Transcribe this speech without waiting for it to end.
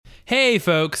Hey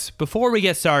folks, before we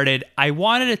get started, I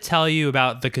wanted to tell you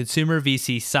about the Consumer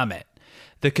VC Summit.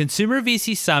 The Consumer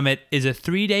VC Summit is a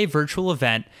 3-day virtual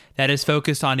event that is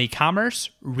focused on e-commerce,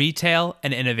 retail,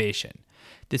 and innovation.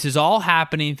 This is all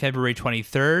happening February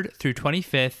 23rd through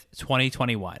 25th,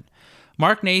 2021.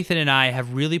 Mark, Nathan, and I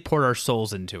have really poured our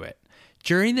souls into it.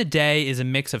 During the day is a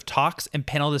mix of talks and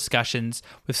panel discussions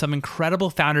with some incredible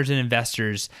founders and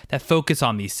investors that focus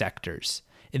on these sectors.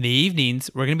 In the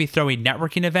evenings, we're going to be throwing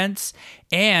networking events,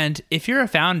 and if you're a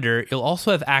founder, you'll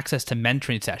also have access to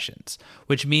mentoring sessions,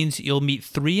 which means you'll meet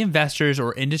 3 investors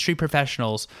or industry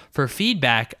professionals for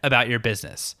feedback about your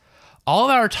business. All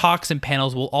of our talks and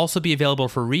panels will also be available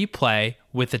for replay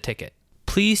with a ticket.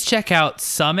 Please check out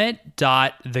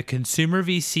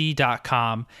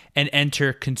summit.theconsumervc.com and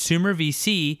enter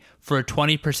ConsumerVC for a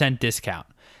 20% discount.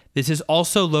 This is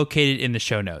also located in the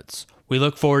show notes. We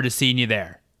look forward to seeing you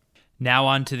there. Now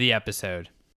on to the episode.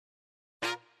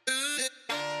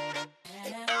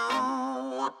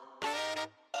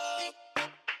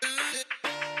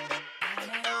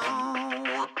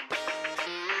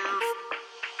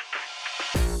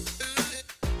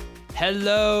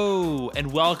 Hello,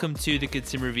 and welcome to the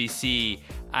Consumer VC.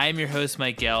 I'm your host,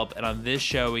 Mike Gelb, and on this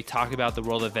show, we talk about the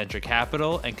world of venture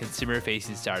capital and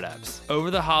consumer-facing startups. Over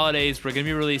the holidays, we're going to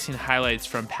be releasing highlights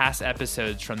from past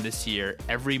episodes from this year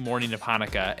every morning of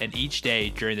Hanukkah and each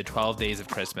day during the 12 days of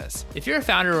Christmas. If you're a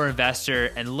founder or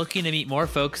investor and looking to meet more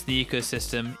folks in the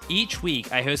ecosystem, each week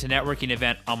I host a networking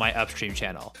event on my Upstream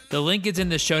channel. The link is in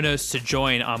the show notes to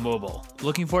join on mobile.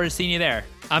 Looking forward to seeing you there.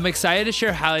 I'm excited to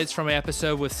share highlights from my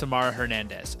episode with Samara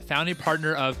Hernandez, founding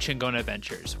partner of Chingona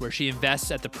Ventures, where she invests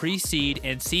at the pre-seed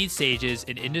and seed stages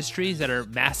in industries that are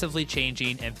massively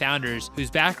changing and founders whose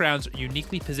backgrounds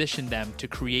uniquely position them to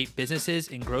create businesses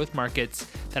in growth markets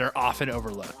that are often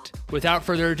overlooked. Without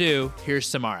further ado, here's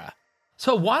Samara.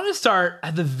 So I want to start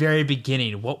at the very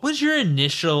beginning. What was your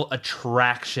initial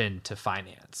attraction to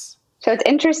finance? So it's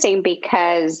interesting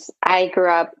because I grew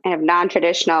up in a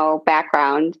non-traditional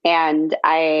background and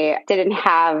I didn't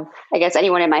have,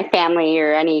 anyone in my family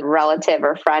or any relative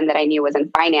or friend that I knew was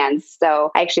in finance. So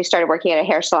I actually started working at a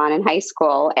hair salon in high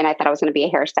school and I thought I was going to be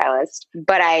a hairstylist.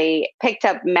 But I picked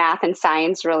up math and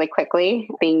science really quickly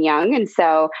being young. And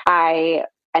so I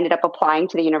ended up applying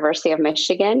to the University of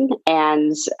Michigan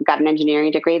and got an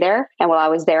engineering degree there. And while I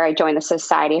was there, I joined the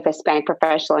Society of Hispanic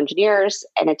Professional Engineers,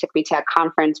 and it took me to a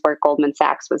conference where Goldman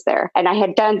Sachs was there. And I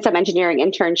had done some engineering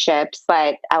internships,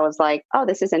 but I was like, oh,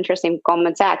 this is interesting.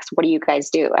 Goldman Sachs, what do you guys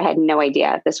do? I had no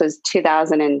idea. This was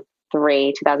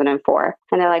 2004.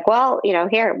 And they're like, well,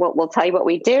 here, we'll tell you what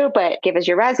we do, but give us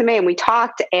your resume. And we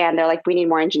talked and they're like, we need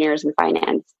more engineers in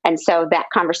finance. And so that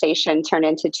conversation turned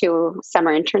into 2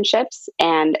 summer internships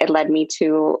and it led me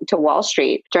to Wall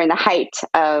Street during the height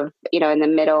of, in the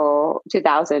middle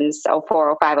 2000s,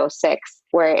 04, 05, 06,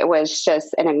 where it was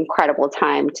just an incredible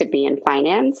time to be in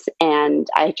finance. And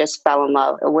I just fell in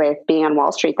love with being on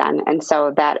Wall Street then. And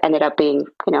so that ended up being,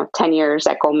 10 years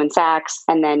at Goldman Sachs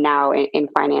and then now in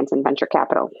finance and venture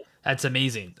capital. That's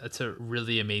amazing. That's a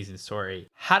really amazing story.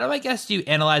 How do you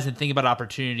analyze and think about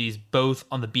opportunities both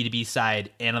on the B2B side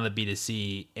and on the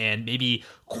B2C, and maybe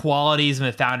qualities of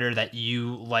a founder that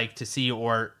you like to see,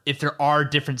 or if there are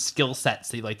different skill sets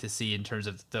that you like to see in terms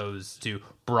of those 2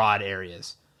 broad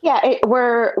areas? Yeah,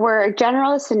 we're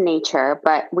generalists in nature,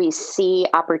 but we see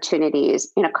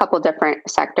opportunities in a couple different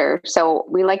sectors. So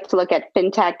we like to look at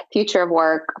fintech, future of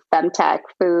work, femtech,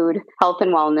 food, health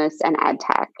and wellness, and ad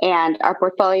tech. And our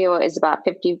portfolio is about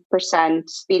 50%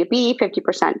 B2B,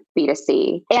 50%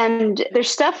 B2C. And there's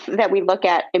stuff that we look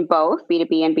at in both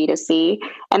B2B and B2C.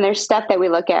 And there's stuff that we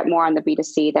look at more on the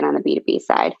B2C than on the B2B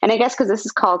side. And I guess because this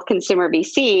is called Consumer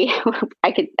VC,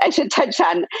 I should touch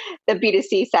on the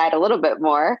B2C side a little bit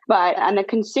more. But on the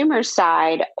consumer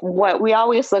side, what we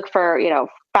always look for,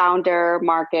 founder,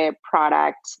 market,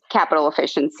 product, capital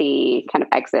efficiency, kind of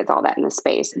exits, all that in the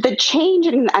space. The change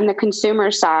on the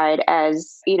consumer side,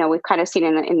 as we've kind of seen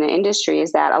in the industry,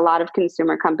 is that a lot of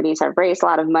consumer companies have raised a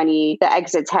lot of money. The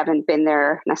exits haven't been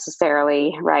there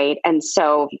necessarily, right? And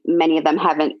so many of them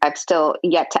have still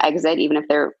yet to exit, even if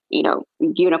they're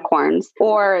unicorns,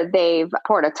 or they've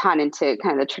poured a ton into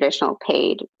kind of the traditional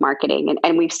paid marketing.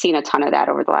 And we've seen a ton of that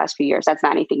over the last few years. That's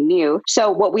not anything new. So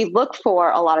what we look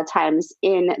for a lot of times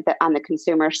on the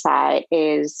consumer side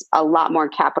is a lot more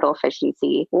capital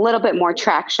efficiency, a little bit more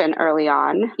traction early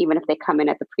on, even if they come in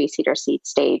at the pre-seed or seed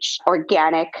stage,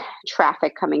 organic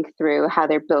traffic coming through, how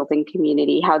they're building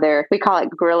community, we call it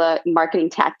guerrilla marketing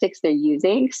tactics they're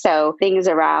using. So things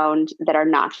around that are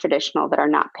not traditional, that are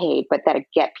not paid, but that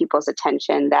get people's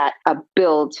attention, that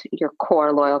build your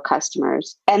core loyal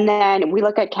customers. And then we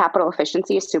look at capital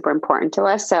efficiency is super important to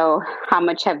us. So how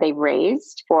much have they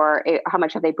raised, or how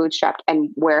much have they bootstrapped, and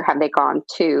where have they gone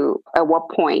to, at what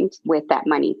point with that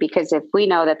money? Because if we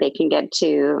know that they can get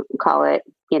to, call it,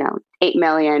 8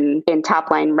 million in top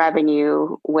line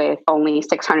revenue with only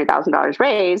 $600,000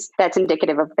 raised, that's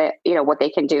indicative of what they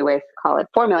can do with, call it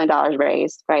 $4 million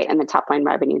raised, right? And the top line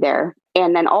revenue there.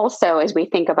 And then also, as we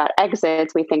think about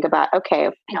exits, we think about, okay,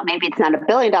 maybe it's not $1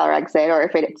 billion exit, or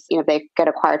if it's, they get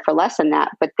acquired for less than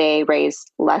that, but they raise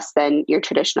less than your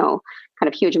traditional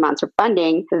kind of huge amounts of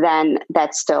funding, then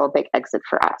that's still a big exit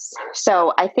for us.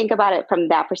 So I think about it from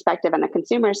that perspective on the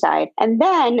consumer side. And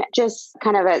then just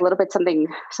kind of a little bit something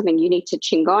unique to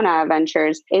Chingona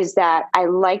Ventures is that I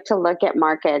like to look at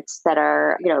markets that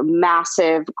are,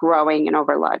 massive, growing, and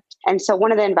overlooked. And so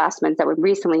one of the investments that we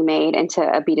recently made into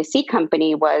a B2C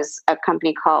company was a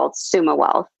company called Suma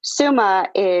Wealth. Suma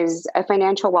is a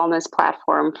financial wellness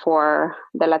platform for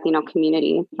the Latino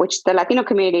community, which the Latino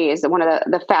community is one of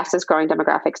the fastest growing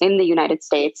demographics in the United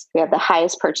States. We have the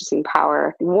highest purchasing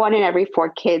power. 1 in every 4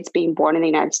 kids being born in the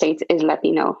United States is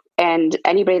Latino. And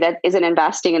anybody that isn't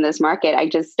investing in this market, I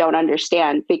just don't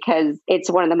understand, because it's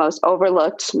one of the most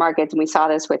overlooked markets. And we saw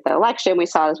this with the election. We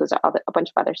saw this with a bunch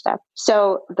of other stuff.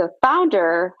 So the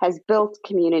founder has built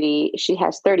community. She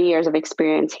has 30 years of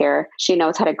experience here. She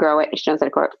knows how to grow it. She knows how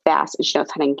to grow it fast. And she knows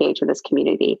how to engage with this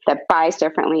community that buys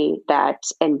differently, that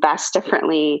invests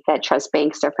differently, that trusts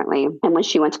banks differently. And when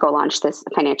she went to go launch this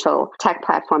financial tech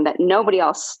platform that nobody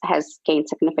else has gained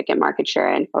significant market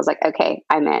share in, I was like, okay,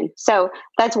 I'm in. So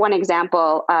that's one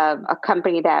example of a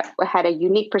company that had a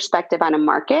unique perspective on a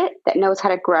market, that knows how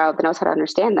to grow, that knows how to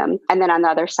understand them. And then on the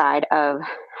other side of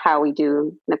how we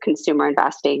do the consumer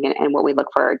investing and what we look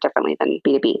for differently than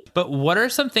B2B. But what are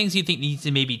some things you think needs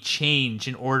to maybe change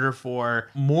in order for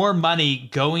more money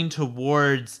going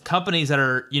towards companies that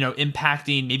are,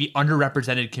 impacting maybe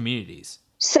underrepresented communities?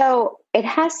 So it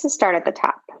has to start at the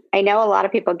top. I know a lot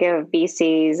of people give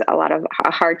VCs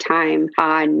a hard time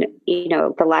on,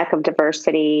 the lack of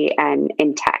diversity and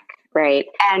in tech, right?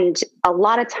 And a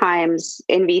lot of times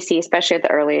in VC, especially at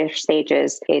the earlier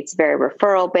stages, it's very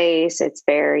referral based. It's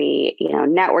very,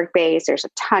 network based. There's a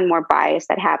ton more bias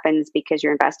that happens because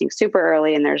you're investing super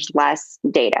early and there's less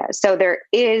data. So there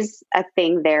is a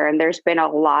thing there. And there's been a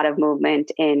lot of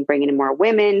movement in bringing in more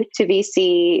women to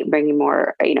VC, bringing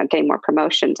more, getting more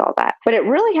promotions, all that. But it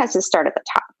really has to start at the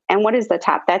top. And what is the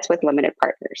top? That's with limited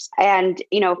partners. And,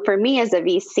 for me as a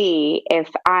VC, if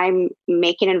I'm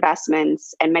making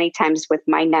investments and many times with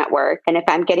my network, and if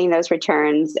I'm getting those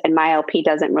returns and my LP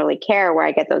doesn't really care where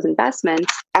I get those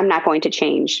investments, I'm not going to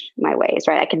change my ways,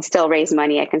 right? I can still raise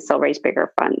money. I can still raise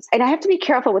bigger funds. And I have to be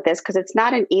careful with this because it's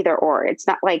not an either or. It's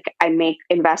not like I make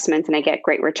investments and I get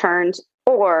great returns,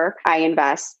 or I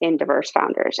invest in diverse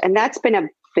founders. And that's been a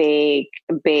big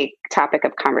topic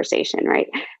of conversation, right?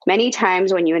 Many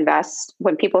times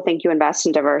when people think you invest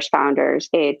in diverse founders,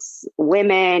 it's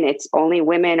women, it's only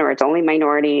women, or it's only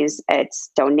minorities,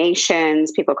 it's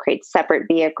donations, people create separate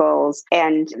vehicles,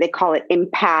 and they call it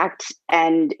impact.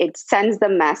 And it sends the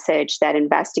message that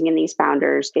investing in these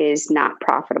founders is not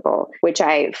profitable, which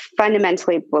I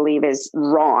fundamentally believe is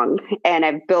wrong. And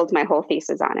I've built my whole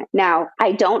thesis on it. Now,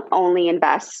 I don't only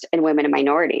invest in women and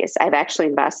minorities. I've actually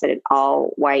invested in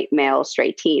all white, male,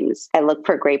 straight teams. I look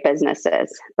for great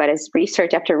businesses. But as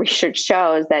research after research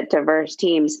shows that diverse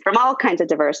teams from all kinds of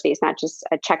diversities, not just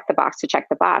a check the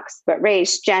box, but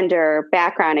race, gender,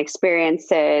 background,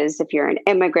 experiences, if you're an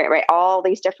immigrant, right? All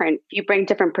these you bring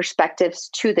different perspectives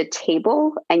to the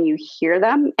table and you hear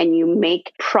them and you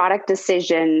make product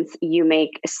decisions, you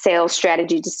make sales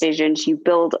strategy decisions, you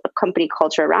build a company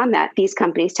culture around that. These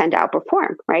companies tend to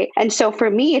outperform, right? And so for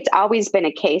me, it's always been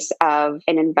a case of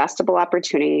an investable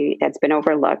opportunity that's been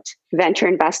overlooked. Venture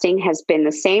investing has been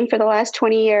the same for the last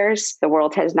 20 years. The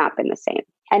world has not been the same.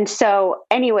 And so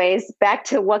anyways, back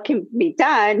to what can be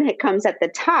done, it comes at the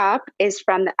top is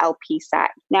from the LP side.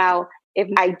 Now, if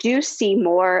I do see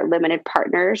more limited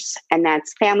partners, and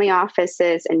that's family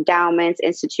offices, endowments,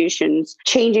 institutions,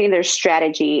 changing their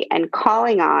strategy and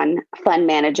calling on fund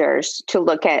managers to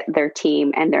look at their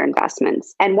team and their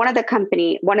investments. And one of the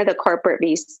corporate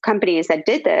companies that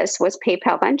did this was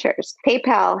PayPal Ventures.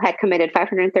 PayPal had committed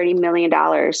 $530 million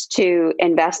to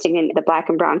investing in the Black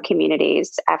and Brown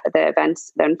communities after the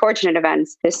unfortunate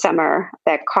events this summer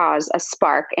that caused a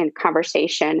spark in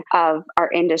conversation of our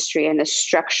industry and the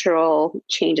structural fundamental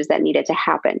changes that needed to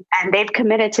happen. And they've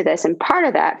committed to this. And part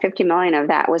of that, 50 million of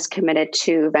that was committed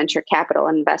to venture capital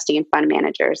and investing in fund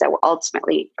managers that will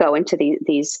ultimately go into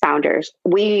these founders.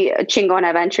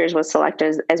 Chingona Ventures was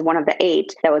selected as one of the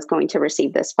 8 that was going to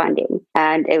receive this funding.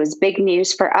 And it was big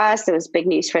news for us. It was big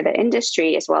news for the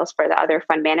industry as well as for the other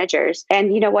fund managers.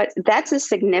 And you know what? That's a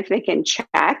significant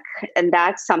check. And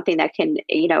that's something that can,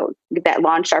 that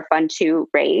launched our fund to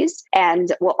raise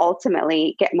and will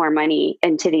ultimately get more money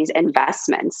into these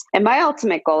investments. And my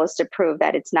ultimate goal is to prove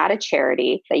that it's not a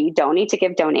charity, that you don't need to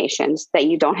give donations, that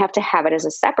you don't have to have it as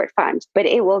a separate fund, but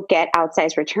it will get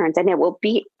outsized returns and it will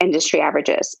beat industry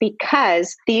averages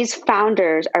because these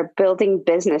founders are building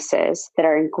businesses that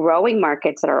are in growing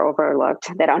markets that are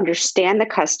overlooked, that understand the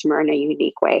customer in a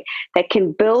unique way, that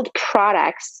can build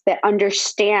products that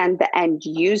understand the end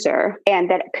user and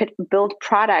that could build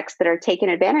products that are taking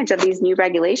advantage of these new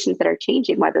regulations that are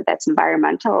changing, whether that's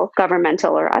environmental,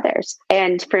 governmental, or others.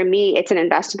 And for me, it's an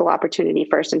investable opportunity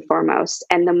first and foremost.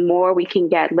 And the more we can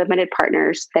get limited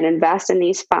partners that invest in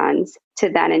these funds to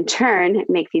then in turn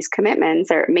make these commitments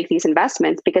or make these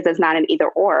investments, because it's not an either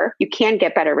or, you can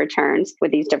get better returns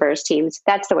with these diverse teams.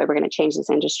 That's the way we're going to change this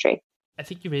industry. I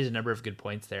think you raised a number of good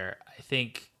points there. I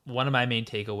think one of my main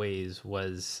takeaways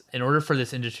was in order for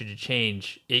this industry to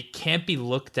change, it can't be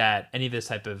looked at any of this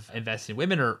type of investing in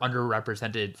women or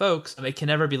underrepresented folks. It can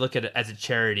never be looked at as a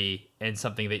charity and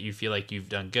something that you feel like you've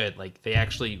done good. Like they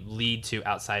actually lead to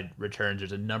outside returns.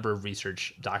 There's a number of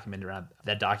research documented around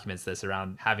that documents this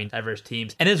around having diverse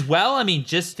teams. And as well, I mean,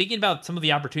 just thinking about some of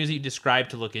the opportunities that you described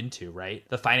to look into, right?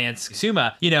 The finance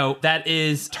Suma, that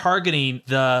is targeting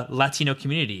the Latino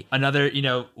community. Another,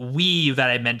 weave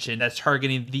that I mentioned that's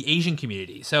targeting the Asian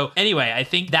community. So anyway, I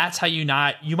think that's how you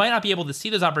might not be able to see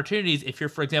those opportunities if you're,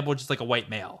 for example, just like a white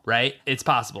male, right? It's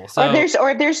possible. So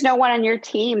or there's no one on your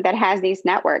team that has these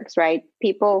networks, right?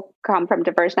 People come from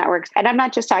diverse networks. And I'm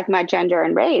not just talking about gender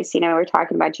and race. We're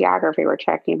talking about geography. We're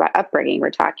talking about upbringing. We're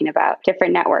talking about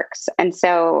different networks. And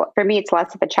so for me, it's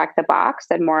less of a check the box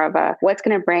and more of a what's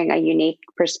going to bring a unique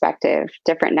perspective,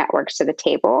 different networks to the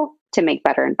table to make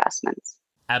better investments.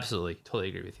 Absolutely. Totally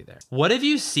agree with you there. What have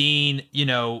you seen,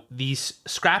 these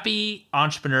scrappy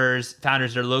entrepreneurs,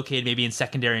 founders that are located maybe in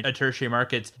secondary and tertiary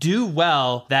markets do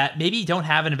well that maybe don't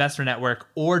have an investor network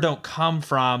or don't come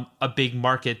from a big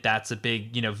market that's a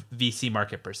big, VC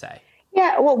market per se?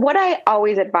 Yeah. Well, what I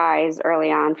always advise early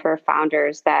on for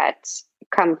founders that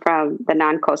come from the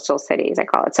non-coastal cities, I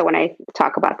call it. So when I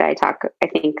talk about that, I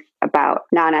think about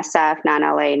non-SF,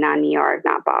 non-LA, non-New York,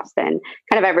 not Boston,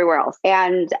 kind of everywhere else.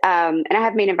 And I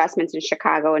have made investments in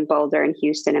Chicago and Boulder and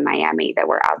Houston and Miami that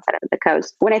were outside of the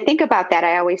coast. When I think about that,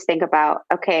 I always think about,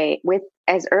 okay, with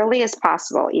as early as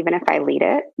possible, even if I lead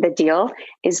it, the deal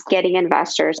is getting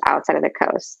investors outside of the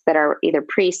coast that are either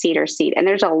pre-seed or seed. And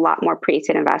there's a lot more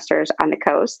pre-seed investors on the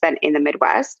coast than in the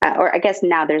Midwest. Or I guess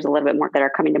now there's a little bit more that are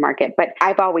coming to market. But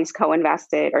I've always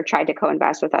co-invested or tried to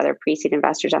co-invest with other pre-seed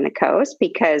investors on the coast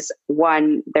because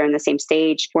one, they're in the same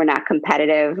stage. We're not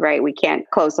competitive, right? We can't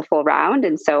close the full round.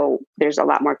 And so there's a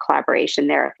lot more collaboration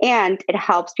there. And it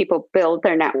helps people build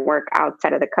their network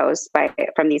outside of the coast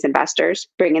from these investors,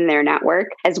 bring in their network,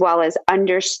 as well as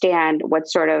understand what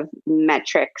sort of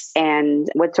metrics and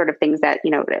what sort of things that,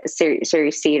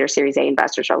 Series C or Series A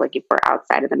investors are looking for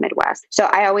outside of the Midwest. So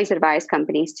I always advise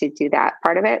companies to do that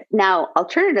part of it. Now,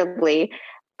 alternatively,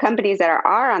 companies that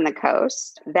are on the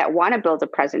coast that want to build a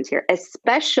presence here,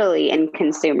 especially in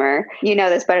consumer,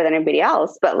 this better than anybody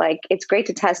else, but it's great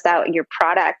to test out your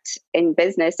product in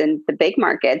business in the big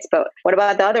markets. But what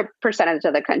about the other percentage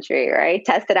of the country, right?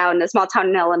 Test it out in a small town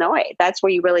in Illinois. That's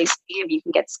where you really see if you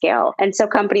can get scale. And so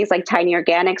companies like Tiny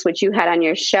Organics, which you had on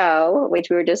your show,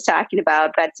 which we were just talking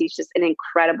about, Betsy's just an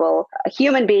incredible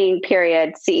human being,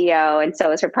 period, CEO. And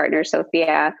so is her partner,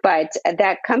 Sophia. But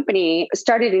that company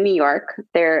started in New York.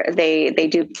 They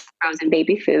do frozen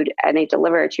baby food and they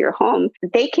deliver it to your home.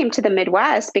 They came to the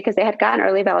Midwest because they had gotten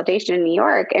early validation in New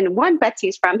York. And one,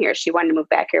 Betsy's from here. She wanted to move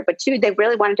back here. But two, they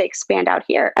really wanted to expand out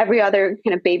here. Every other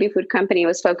kind of baby food company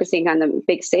was focusing on the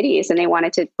big cities and they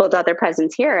wanted to build out their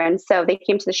presence here. And so they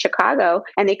came to the Chicago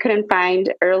and they couldn't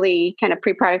find early kind of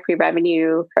pre-product,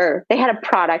 pre-revenue, or they had a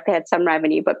product, they had some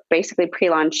revenue, but basically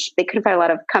pre-launch, they couldn't find a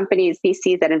lot of companies,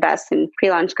 VCs that invest in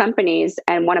pre-launch companies.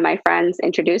 And one of my friends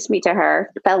introduced me to her,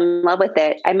 fell in love with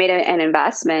it. I made an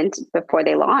investment before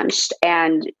they launched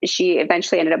and she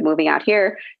eventually ended up moving out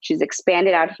here. She's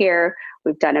expanded out here.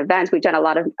 We've done events. We've done a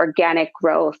lot of organic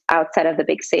growth outside of the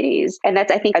big cities. And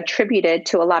that's, I think, attributed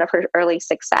to a lot of her early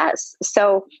success.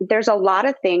 So there's a lot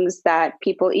of things that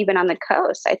people, even on the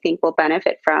coast, I think will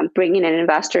benefit from bringing in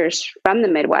investors from the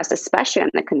Midwest, especially on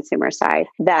the consumer side,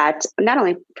 that not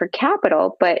only for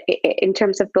capital, but in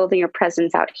terms of building your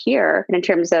presence out here and in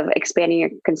terms of expanding your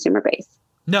consumer base.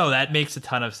 No, that makes a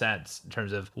ton of sense in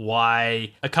terms of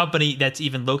why a company that's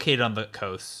even located on the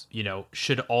coast,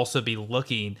 should also be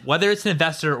looking, whether it's an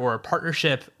investor or a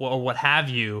partnership or what have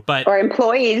you, but or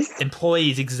employees,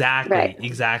 exactly, right.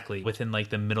 Exactly. Within like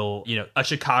the middle, a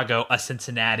Chicago, a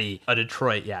Cincinnati, a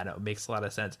Detroit. Yeah, no, it makes a lot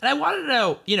of sense. And I want to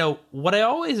know, what I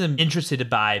always am interested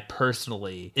by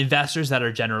personally, investors that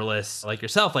are generalists like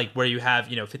yourself, like where you have,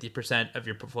 50% of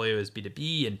your portfolio is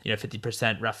B2B and,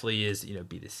 50% roughly is,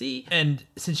 B2C. And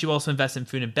since you also invest in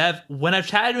food and bev, when I've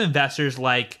chatted to investors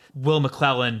like Will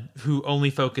McClellan, who only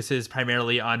focuses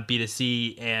primarily on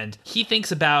B2C, and he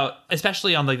thinks about,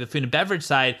 especially on like the food and beverage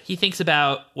side, he thinks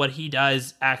about what he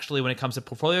does actually when it comes to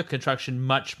portfolio construction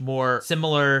much more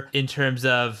similar in terms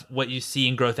of what you see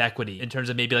in growth equity, in terms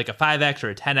of maybe like a 5x or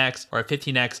a 10x or a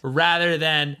 15x, rather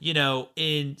than,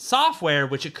 in software,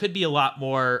 which it could be a lot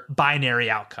more binary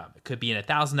outcome. It could be in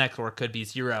 1,000x or it could be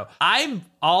 0. I'm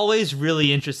always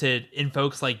really interested in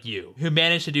folks like you who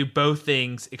manage to do both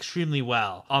things extremely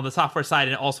well on the software side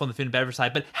and also on the food and beverage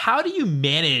side. But how do you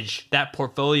manage that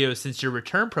portfolio since your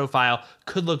return profile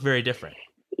could look very different?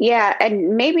 Yeah,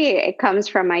 and maybe it comes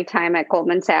from my time at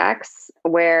Goldman Sachs,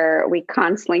 where we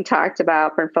constantly talked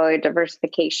about portfolio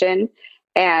diversification.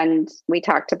 And we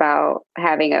talked about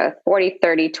having a 40,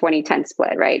 30, 20, 10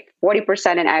 split, right?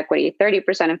 40% in equity,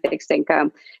 30% in fixed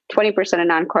income, 20% in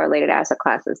non-correlated asset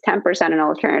classes, 10% in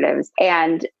alternatives.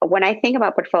 And when I think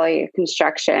about portfolio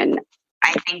construction,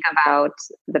 I think about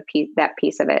that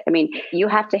piece of it. I mean, you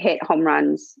have to hit home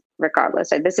runs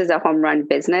regardless. This is a home run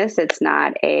business. It's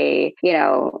not a,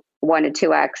 1 to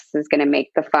 2x is going to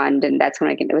make the fund, and that's when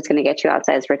it's going to get you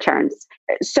outsized returns.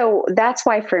 So that's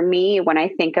why for me, when I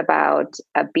think about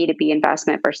a B2B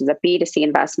investment versus a B2C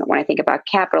investment, when I think about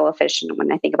capital efficient,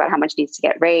 when I think about how much needs to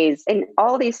get raised, in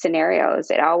all these scenarios,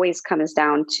 it always comes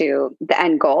down to the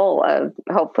end goal of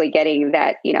hopefully getting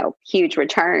that, huge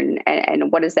return.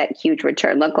 And what does that huge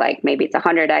return look like? Maybe it's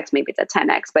 100x, maybe it's a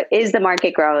 10x, but is the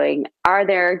market growing? Are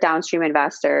there downstream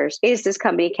investors? Is this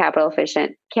company capital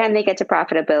efficient? Can they get to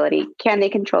profitability? Can they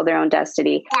control their own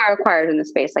destiny? Who are acquired in the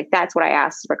space? Like, that's what I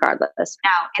ask regardless.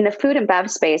 Now, in the food and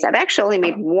bev space, I've actually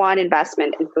only made one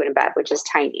investment in food and bev, which is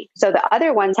tiny. So the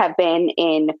other ones have been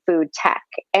in food tech.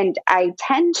 And I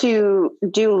tend to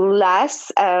do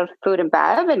less of food and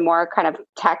bev and more kind of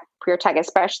pure tech,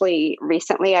 especially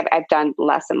recently. I've done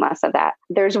less and less of that.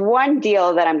 There's one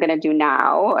deal that I'm going to do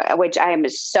now, which I am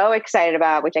so excited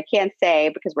about, which I can't say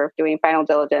because we're doing final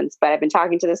diligence, but I've been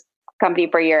talking to this company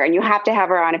for a year, and you have to have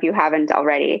her on if you haven't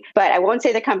already. But I won't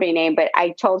say the company name, but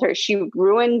I told her she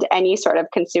ruined any sort of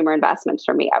consumer investments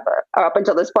for me ever, up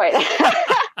until this point.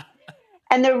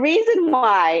 And the reason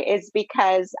why is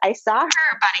because I saw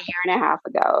her about a year and a half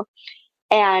ago,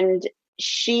 and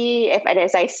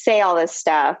as I say all this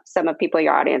stuff, some of people in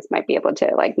your audience might be able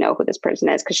to know who this person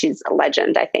is because she's a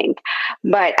legend, I think.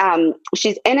 But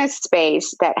she's in a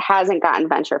space that hasn't gotten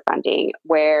venture funding,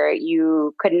 where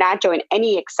you could not join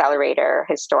any accelerator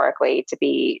historically to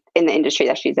be in the industry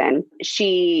that she's in.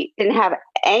 She didn't have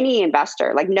any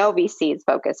investor, no VCs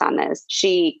focus on this.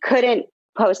 She couldn't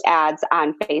post ads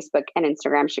on Facebook and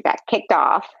Instagram. She got kicked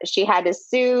off. She had to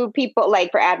sue people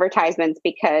for advertisements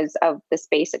because of the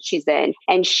space that she's in.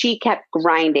 And she kept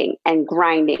grinding and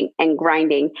grinding and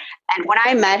grinding. And when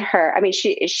I met her, I mean,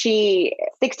 she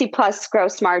 60 plus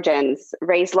gross margins,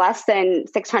 raised less than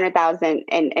 600,000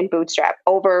 in bootstrap,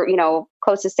 over,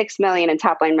 close to 6 million in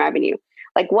top line revenue.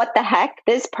 What the heck?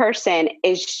 This person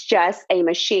is just a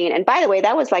machine. And by the way,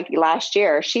 that was last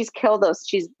year. She's killed those.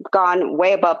 She's gone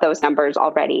way above those numbers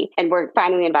already. And we're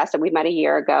finally invested. We met a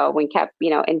year ago. We kept,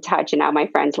 in touch. And now my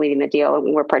friend's leading the deal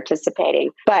and we're participating.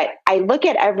 But I look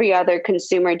at every other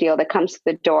consumer deal that comes to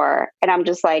the door and I'm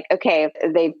just like, okay,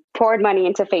 they've poured money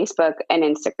into Facebook and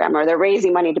Instagram, or they're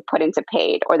raising money to put into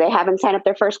paid, or they haven't signed up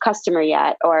their first customer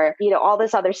yet, or, all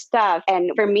this other stuff.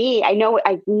 And for me, I know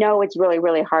it's really,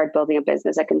 really hard building a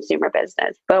business, a consumer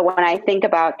business. But when I think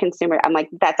about consumer, I'm like,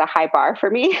 that's a high bar for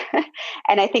me.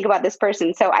 And I think about this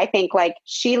person. So I think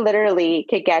she literally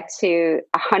could get to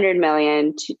 100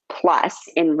 million plus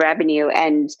in revenue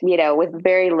and, with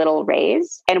very little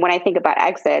raise. And when I think about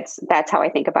exits, that's how I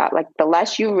think about the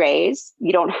less you raise,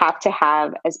 you don't have to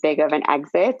have as big of an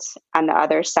exit on the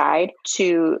other side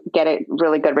to get a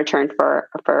really good return for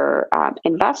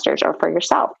investors or for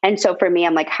yourself. And so for me,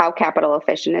 I'm like, how capital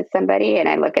efficient is somebody? And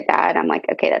I look at that, I'm like,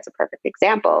 okay, that's a perfect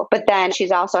example. But then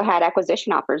she's also had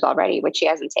acquisition offers already, which she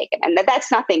hasn't taken. And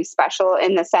that's nothing special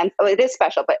in the sense, well, it is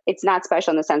special, but it's not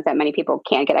special in the sense that many people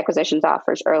can't get acquisitions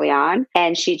offers early on.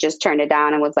 And she just turned it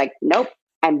down and was like, nope,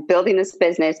 I'm building this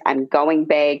business. I'm going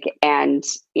big. And,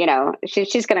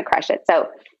 she's going to crush it. So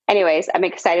anyways, I'm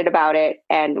excited about it.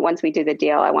 And once we do the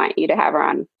deal, I want you to have her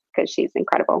on because she's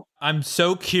incredible. I'm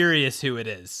so curious who it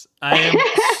is. I am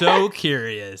so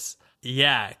curious.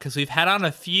 Yeah, because we've had on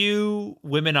a few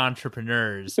women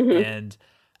entrepreneurs and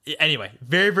anyway,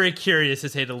 very, very curious to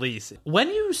say the least. When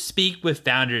you speak with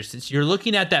founders, since you're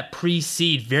looking at that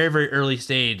pre-seed, very, very early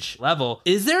stage level,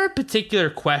 is there a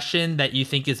particular question that you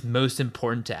think is most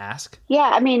important to ask? Yeah,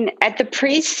 I mean, at the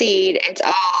pre-seed, it's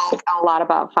all a lot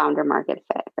about founder market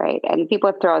fit, right? And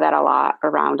people throw that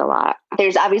around a lot.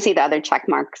 There's obviously the other check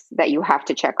marks that you have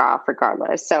to check off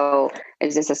regardless. So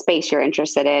is this a space you're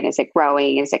interested in? Is it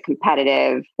growing? Is it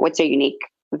competitive? What's your unique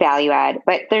value add?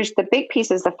 But there's the big piece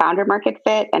is the founder market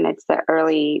fit, and it's the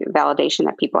early validation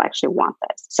that people actually want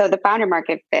this. So the founder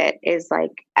market fit is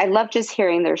like, I love just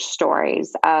hearing their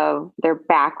stories of their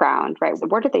background, right?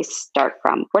 Where did they start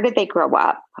from? Where did they grow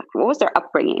up? What was their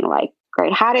upbringing like?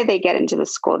 Right? How did they get into the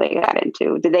school they got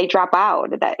into? Did they drop out?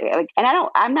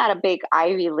 I'm not a big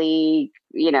Ivy League,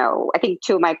 I think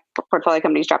 2 of my portfolio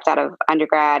companies dropped out of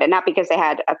undergrad, and not because they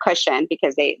had a cushion,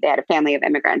 because they had a family of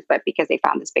immigrants, but because they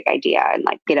found this big idea. And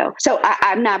so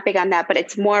I'm not big on that, but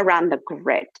it's more around the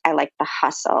grit. I like the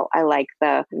hustle. I like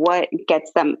what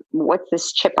gets them, what's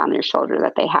this chip on their shoulder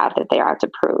that they have that they are to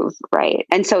prove, right?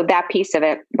 And so that piece of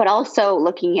it, but also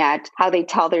looking at how they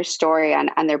tell their story on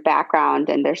their background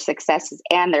and their successes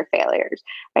and their failures,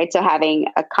 right? So having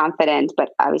a confident, but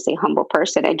obviously humble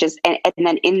person, and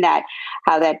then in that,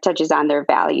 how that touches on their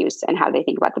values and how they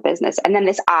think about the business. And then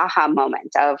this aha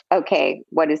moment of, okay,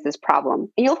 what is this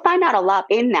problem? And you'll find out a lot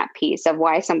in that piece of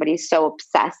why somebody's so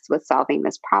obsessed with solving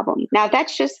this problem. Now,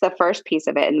 that's just the first piece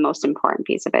of it and the most important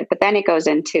piece of it. But then it goes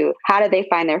into, how did they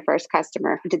find their first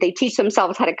customer? Did they teach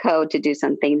themselves how to code to do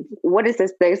something? What is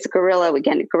this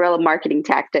guerrilla marketing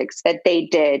tactics that they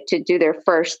did to do their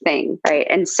first thing, right?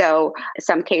 And so in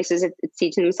some cases, it's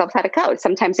teaching themselves how to code.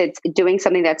 Sometimes it's doing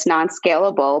something that's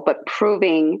non-scalable, but proving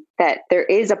that there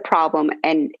is a problem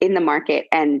and in the market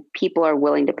and people are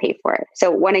willing to pay for it.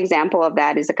 So one example of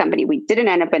that is a company we didn't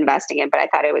end up investing in, but I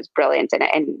thought it was brilliant.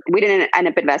 And we didn't end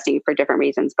up investing for different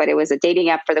reasons, but it was a dating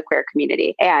app for the queer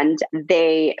community. And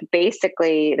they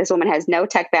basically, this woman has no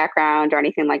tech background or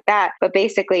anything like that. But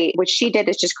basically what she did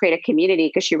is just create a community,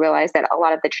 because she realized that a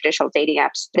lot of the traditional dating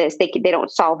apps, they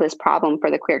don't solve this problem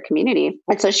for the queer community.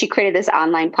 And so she created this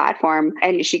online platform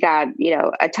and she got,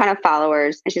 a ton of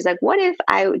followers. And she's like, what if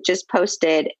I just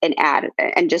posted an ad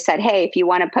and just said, hey, if you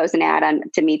want to post an ad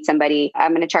to meet somebody,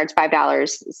 I'm going to charge $5.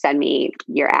 Send me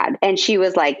your ad. And she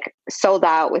was like sold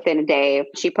out within a day.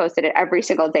 She posted it every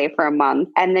single day for a month.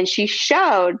 And then she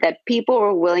showed that people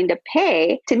were willing to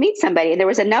pay to meet somebody. And there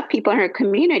was enough people in her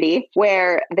community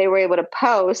where they were able to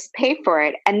pay for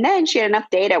it. And then she had enough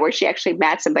data where she actually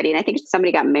matched somebody. And I think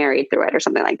somebody got married through it or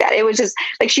something like that. It was just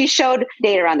like, she showed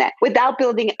data on that without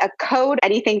building a code,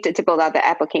 anything to build out the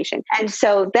application. And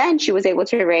so then she was able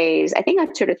to raise, I think, a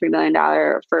 $2 to $3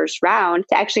 million first round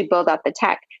to actually build out the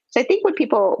tech. So I think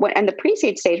in the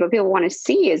pre-seed stage, what people want to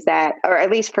see is that, or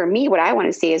at least for me, what I want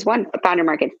to see is one, founder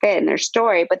market fit in their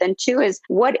story, but then two is,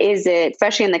 what is it,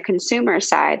 especially on the consumer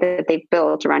side, that they've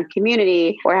built around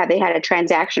community, or have they had a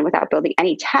transaction without building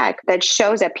any tech that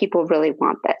shows that people really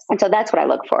want this? And so that's what I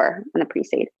look for in the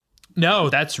pre-seed. No,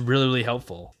 that's really, really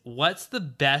helpful. What's the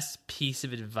best piece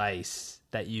of advice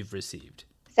that you've received?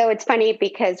 So it's funny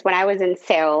because when I was in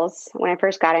sales, when I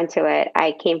first got into it,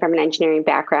 I came from an engineering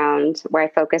background where I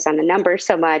focused on the numbers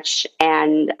so much,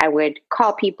 and I would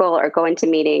call people or go into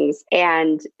meetings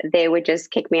and they would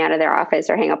just kick me out of their office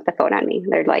or hang up the phone on me.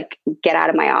 They're like, get out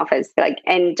of my office.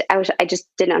 And I just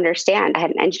didn't understand. I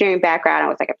had an engineering background. I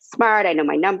was like, I'm smart. I know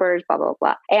my numbers, blah, blah,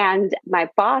 blah. And my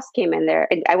boss came in there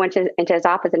and I went into his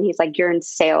office and he's like, you're in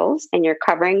sales and you're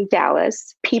covering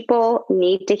Dallas. People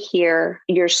need to hear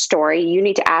your story. You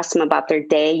need to to ask them about their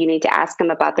day. You need to ask them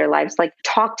about their lives, like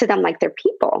talk to them like they're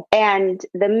people. And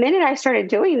the minute I started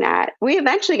doing that, we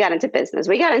eventually got into business.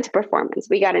 We got into performance.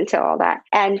 We got into all that.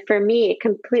 And for me, it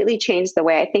completely changed the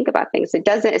way I think about things. It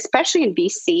doesn't, especially in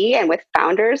VC and with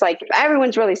founders, like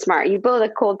everyone's really smart. You build a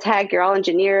cool tech, you're all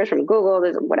engineers from Google,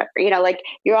 whatever, like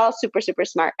you're all super, super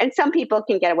smart. And some people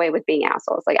can get away with being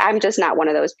assholes. Like I'm just not one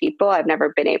of those people. I've never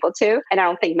been able to. And I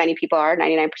don't think many people are,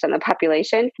 99% of the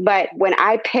population. But when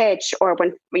I pitch, or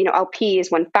when,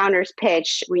 LPs, when founders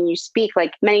pitch, when you speak,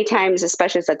 like many times,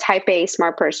 especially as a type A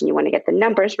smart person, you want to get the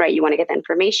numbers right. You want to get the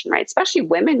information right, especially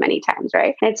women many times,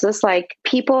 right? And it's just like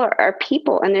people are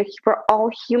people, and we're all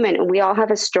human, and we all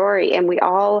have a story, and we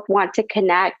all want to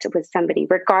connect with somebody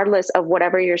regardless of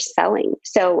whatever you're selling.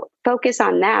 So focus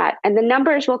on that, and the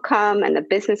numbers will come and the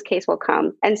business case will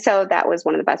come. And so that was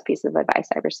one of the best pieces of advice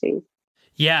I received.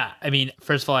 Yeah. I mean,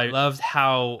 first of all, I loved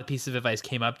how a piece of advice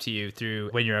came up to you through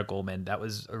when you're at Goldman. That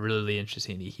was really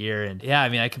interesting to hear. And yeah, I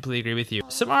mean, I completely agree with you.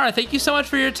 Samara, thank you so much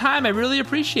for your time. I really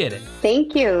appreciate it.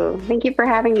 Thank you. Thank you for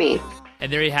having me.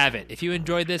 And there you have it. If you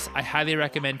enjoyed this, I highly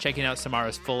recommend checking out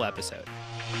Samara's full episode.